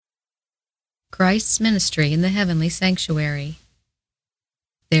Christ's ministry in the heavenly sanctuary.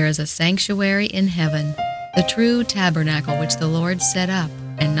 There is a sanctuary in heaven, the true tabernacle which the Lord set up,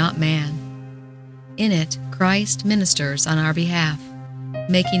 and not man. In it, Christ ministers on our behalf,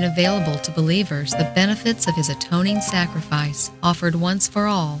 making available to believers the benefits of his atoning sacrifice offered once for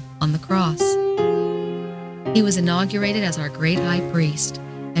all on the cross. He was inaugurated as our great high priest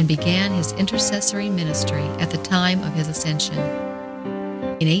and began his intercessory ministry at the time of his ascension.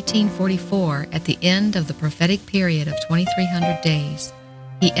 In 1844, at the end of the prophetic period of 2,300 days,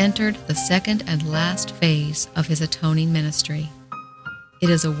 he entered the second and last phase of his atoning ministry.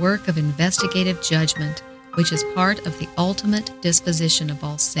 It is a work of investigative judgment, which is part of the ultimate disposition of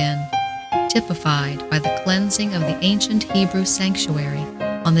all sin, typified by the cleansing of the ancient Hebrew sanctuary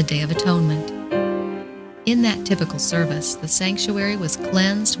on the Day of Atonement. In that typical service, the sanctuary was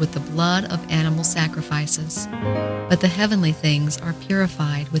cleansed with the blood of animal sacrifices, but the heavenly things are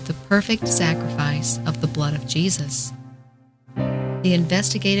purified with the perfect sacrifice of the blood of Jesus. The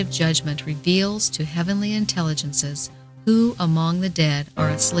investigative judgment reveals to heavenly intelligences who among the dead are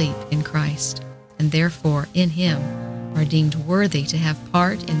asleep in Christ, and therefore in him are deemed worthy to have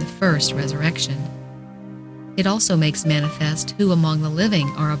part in the first resurrection. It also makes manifest who among the living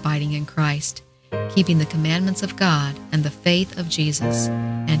are abiding in Christ, keeping the commandments of God and the faith of Jesus,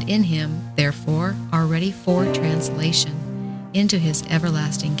 and in him, therefore, are ready for translation into his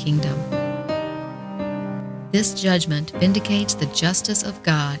everlasting kingdom. This judgment vindicates the justice of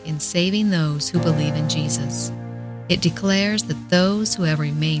God in saving those who believe in Jesus. It declares that those who have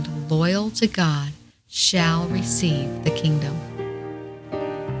remained loyal to God shall receive the kingdom.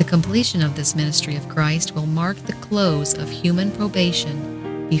 The completion of this ministry of Christ will mark the close of human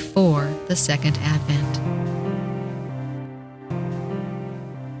probation before the second advent.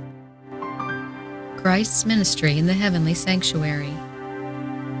 Christ's ministry in the heavenly sanctuary.